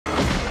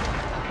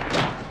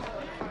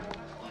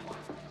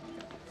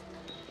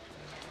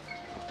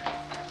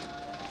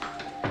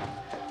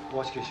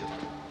場指揮しよ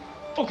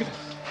う。 OK で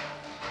す。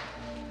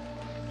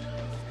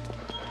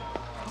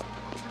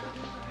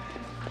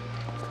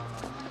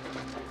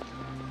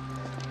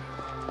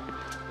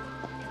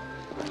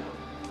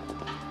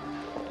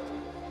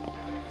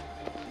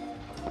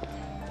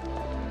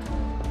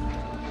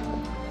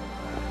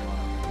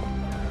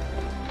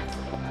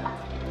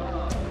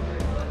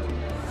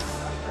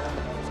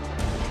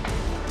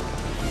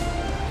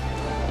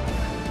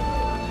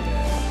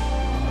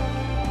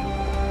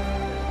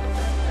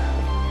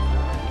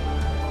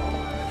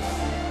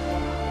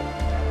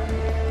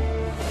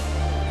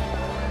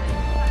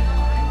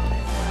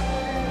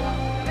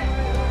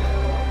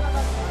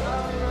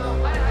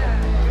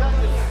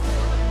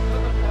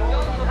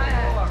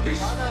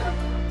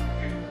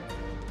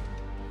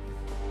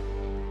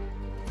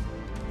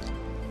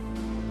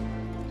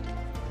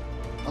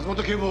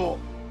警部補、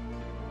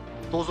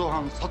逃走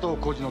犯佐藤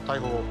浩二の逮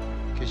捕を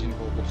警視に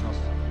報告します。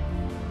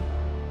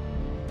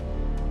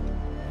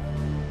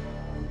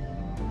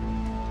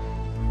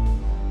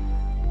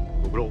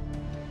ご苦労。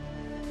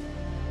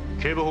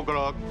警部補か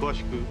ら詳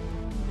しく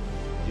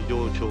事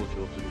情聴取をす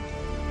る。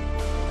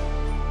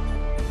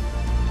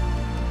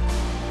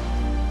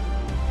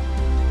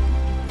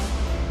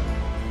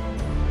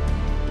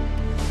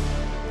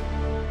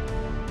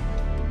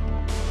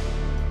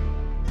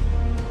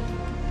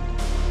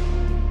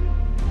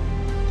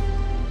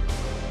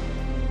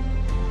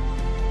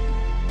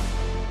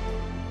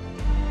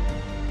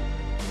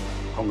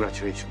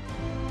Congratulations.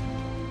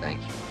 Thank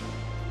you.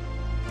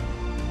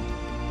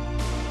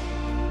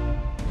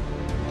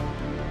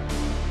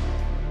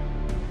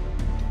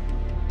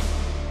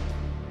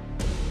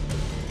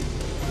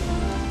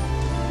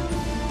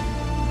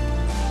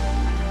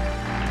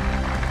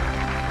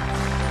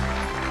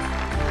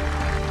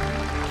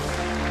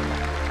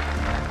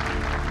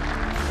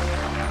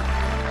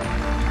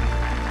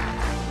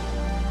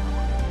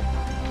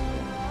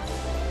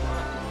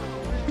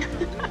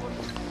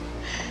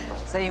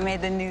 So you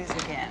made the news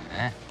again.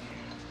 Huh?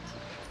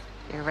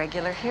 You're a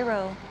regular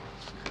hero.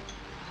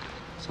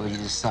 So you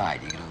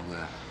decide, you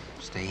gonna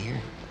stay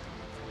here?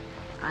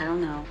 I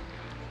don't know.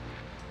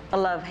 A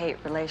love-hate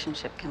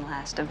relationship can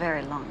last a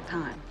very long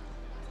time.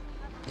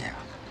 Yeah.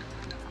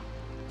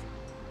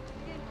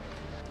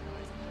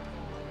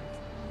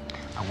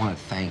 I want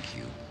to thank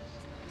you.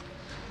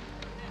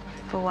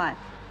 For what?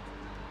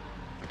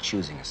 For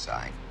choosing a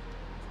side.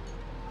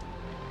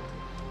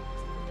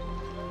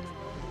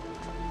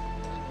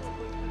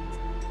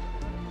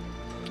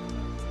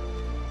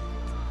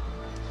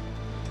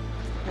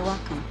 You're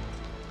welcome.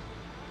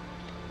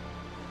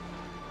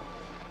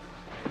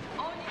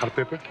 Hot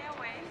paper?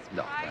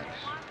 No, thanks.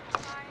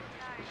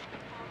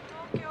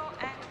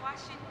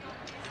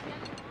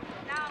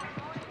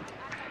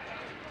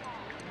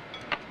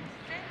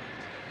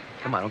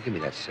 Come on, don't give me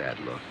that sad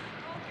look.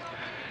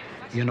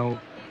 You know,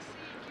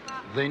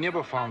 they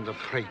never found the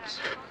plates.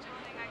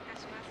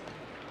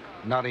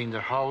 Not in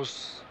the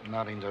house,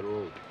 not in the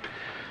road.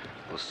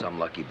 Well, some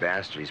lucky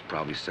bastard, he's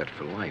probably set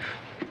for life.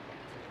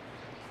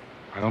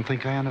 I don't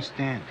think I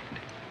understand.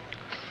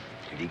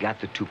 If you got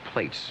the 2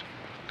 plates,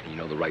 and you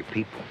know the right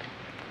people,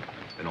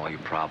 then all your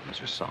problems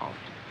are solved.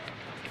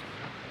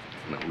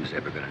 Now, who's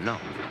ever gonna know?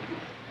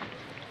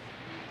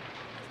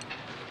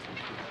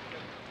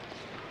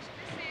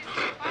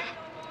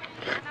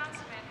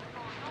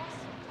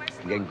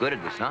 You're getting good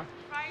at this, huh?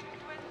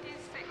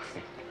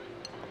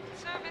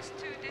 Service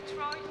to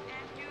Detroit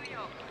and New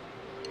York.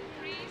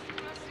 Please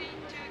proceed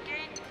to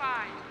gate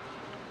 5.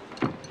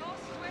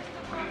 Northwest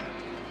from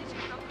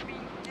digital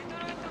bin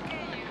Detroit経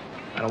由.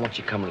 I don't want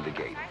you coming to the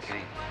gate,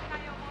 okay?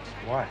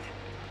 Why?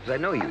 Because I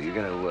know you. You're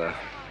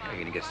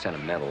gonna get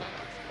sentimental.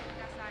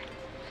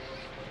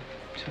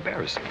 It's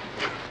embarrassing.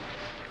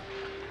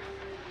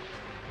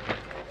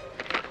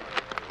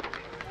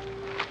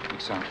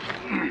 Son.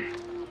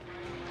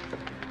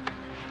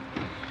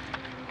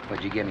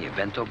 What'd you give me, a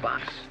bento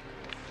box?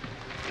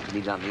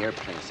 Leave on the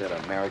airplane instead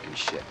of American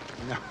shit.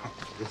 No,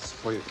 this is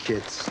for your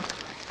kids.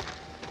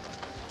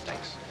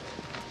 Thanks.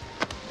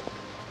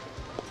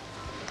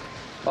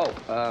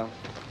 Oh,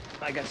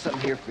 I got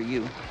something here for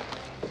you.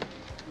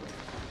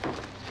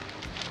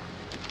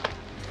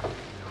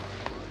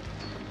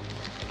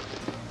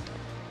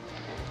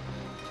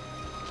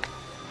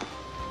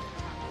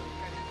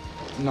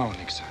 No,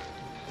 Nixon.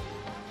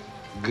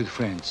 Good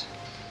friends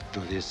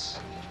do this.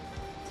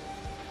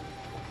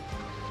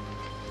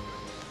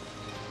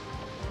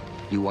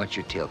 You watch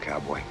your tail,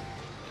 cowboy.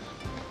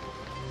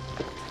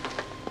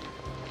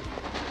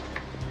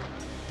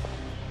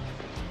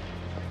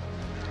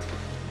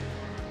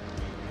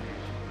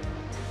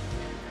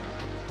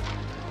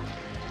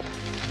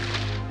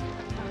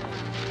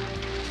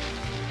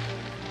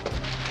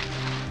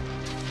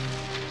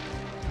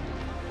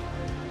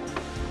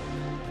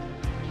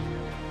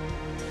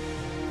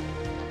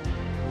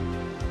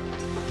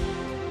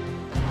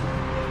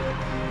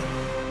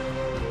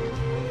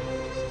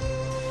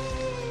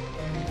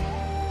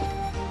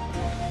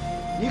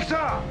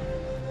 Nixon!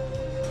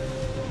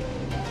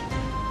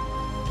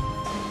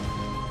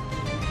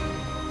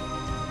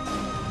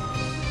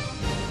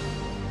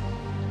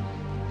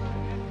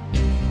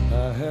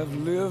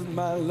 have lived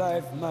my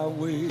life my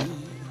way,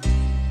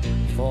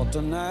 fought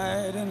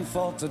tonight and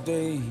fought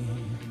today.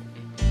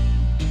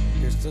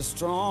 It's the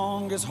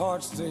strongest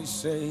hearts, they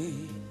say,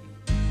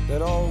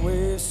 that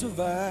always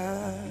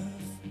survive.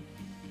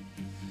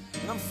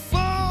 And I'm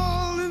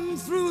falling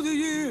through the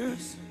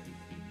years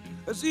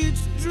as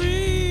each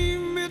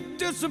dream it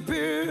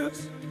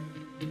disappears.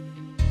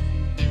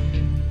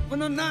 When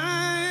the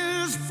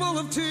night is full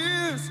of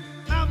tears,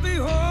 I'll be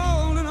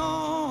holding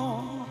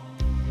on.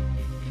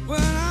 When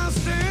I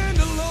stand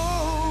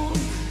alone,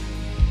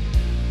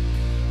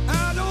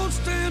 I don't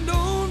stand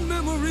on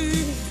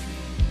memory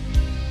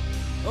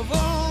of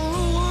all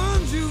the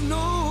ones you've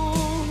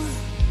known.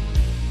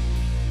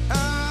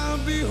 I'll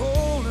be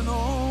holding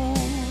on.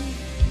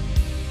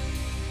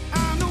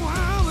 I know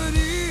how it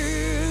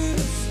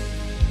is,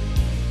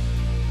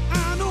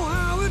 I know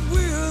how it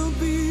will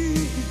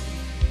be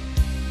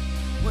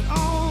when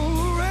all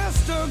the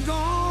rest are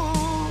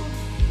gone.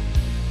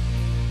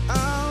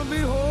 I'll be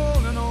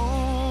holding on.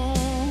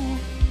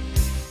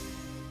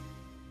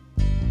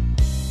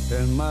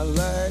 And my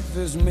life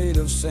is made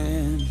of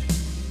sand,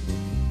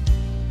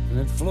 and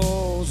it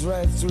flows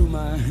right through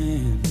my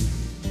hand.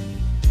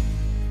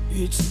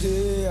 Each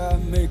day I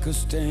make a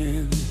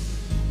stand,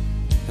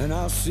 and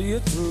I'll see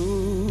it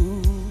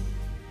through.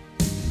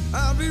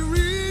 I'll be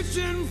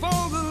reaching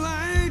for the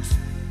light,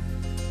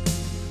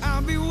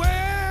 I'll be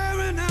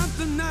wearing out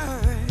the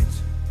night,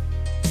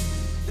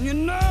 and you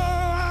know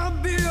I'll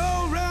be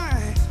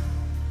alright.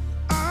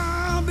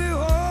 I'll be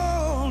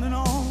holding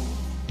on.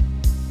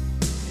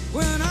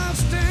 When I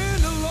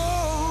stand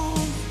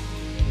alone,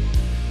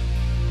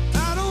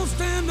 I don't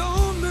stand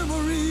on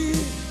memory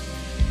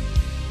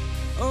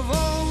of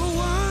all the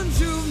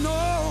ones you've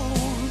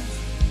known.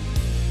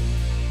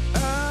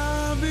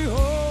 I'll be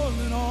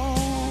holding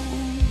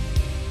on.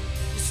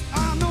 'Cause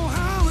I know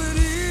how it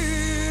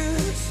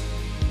is,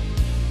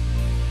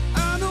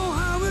 I know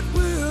how it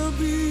will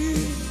be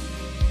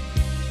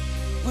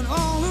when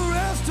all the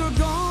rest are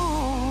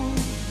gone.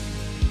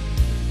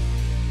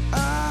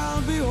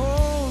 I'll be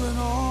holding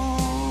on.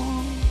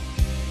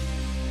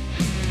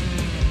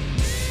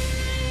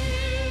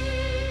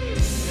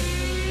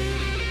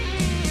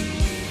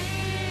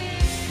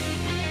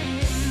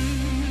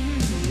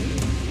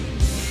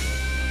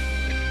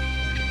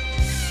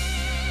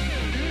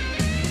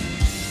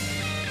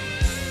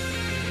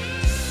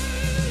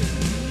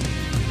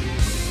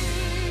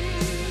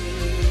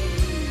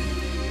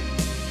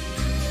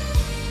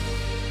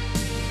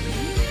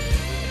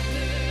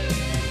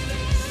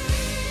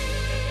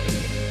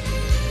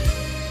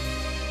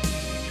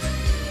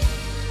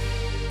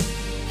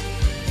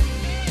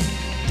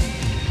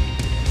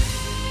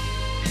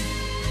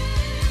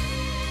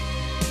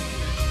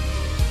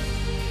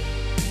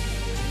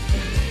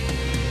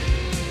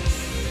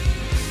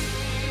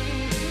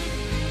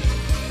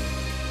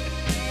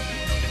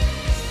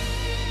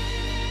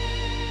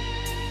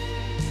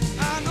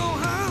 I know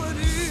how it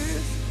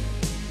is,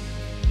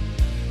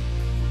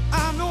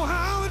 I know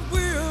how it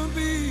will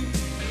be.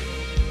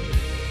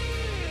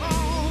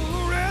 All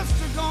the rest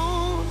are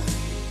gone.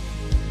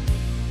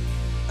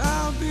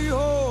 I'll be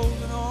holding